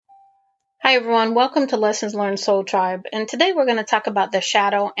Hi everyone, welcome to Lessons Learned Soul Tribe, and today we're going to talk about the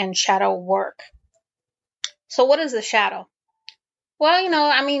shadow and shadow work. So what is the shadow? Well,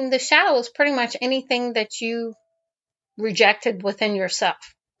 the shadow is pretty much anything that you rejected within yourself.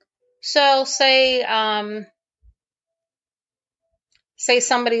 So say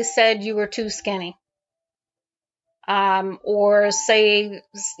somebody said you were too skinny, or say,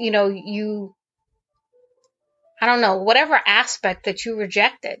 I don't know, whatever aspect that you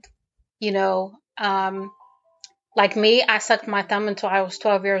rejected, you know, um, like me, I sucked my thumb until I was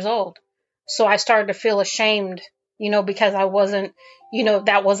 12 years old. So I started to feel ashamed, because I wasn't,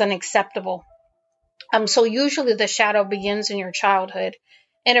 that wasn't acceptable. So usually the shadow begins in your childhood,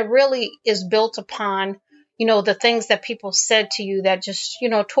 and it really is built upon, the things that people said to you that just,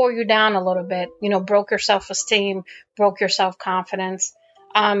 tore you down a little bit, broke your self-esteem, broke your self-confidence.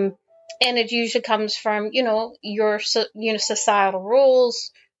 And it usually comes from, societal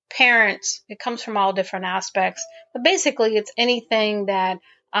rules, parents. It comes from all different aspects, but basically it's anything that,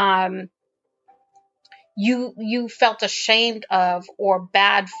 you felt ashamed of or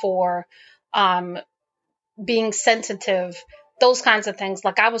bad for, um, being sensitive, those kinds of things.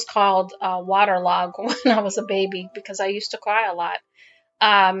 Like I was called waterlog when I was a baby because I used to cry a lot.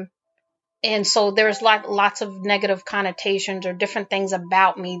 Um, and so there's lots of negative connotations or different things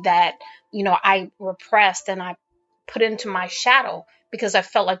about me that, I repressed and I put into my shadow because I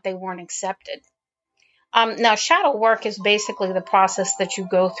felt like they weren't accepted. Now, shadow work is basically the process that you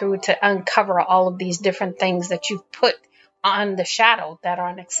go through to uncover all of these different things that you've put on the shadow that are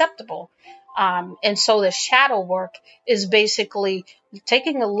unacceptable. And so the shadow work is basically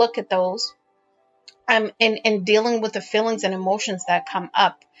taking a look at those, and dealing with the feelings and emotions that come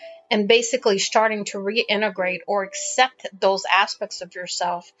up, and basically starting to reintegrate or accept those aspects of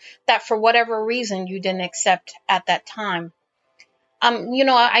yourself that for whatever reason you didn't accept at that time.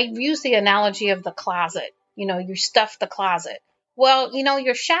 I use the analogy of the closet. You stuff the closet. Well,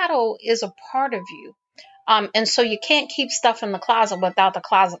 your shadow is a part of you. And so you can't keep stuff in the closet without the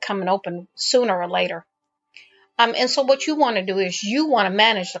closet coming open sooner or later. And so what you want to do is you want to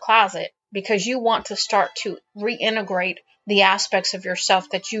manage the closet because you want to start to reintegrate the aspects of yourself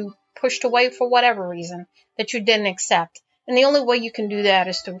that you pushed away for whatever reason that you didn't accept. And the only way you can do that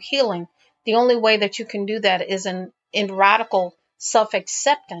is through healing. The only way that you can do that is in radical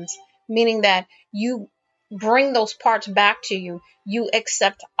self-acceptance, meaning that you bring those parts back to you. You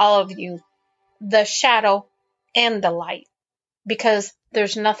accept all of you, the shadow and the light, because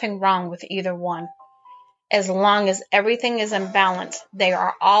there's nothing wrong with either one. As long as everything is in balance, they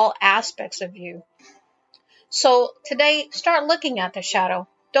are all aspects of you. So today, start looking at the shadow.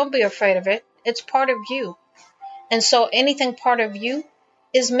 Don't be afraid of it. It's part of you. And so anything part of you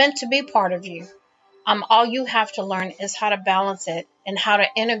is meant to be part of you. All you have to learn is how to balance it and how to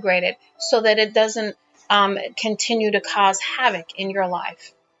integrate it so that it doesn't continue to cause havoc in your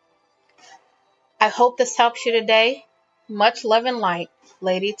life. I hope this helps you today. Much love and light,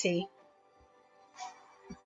 Lady T.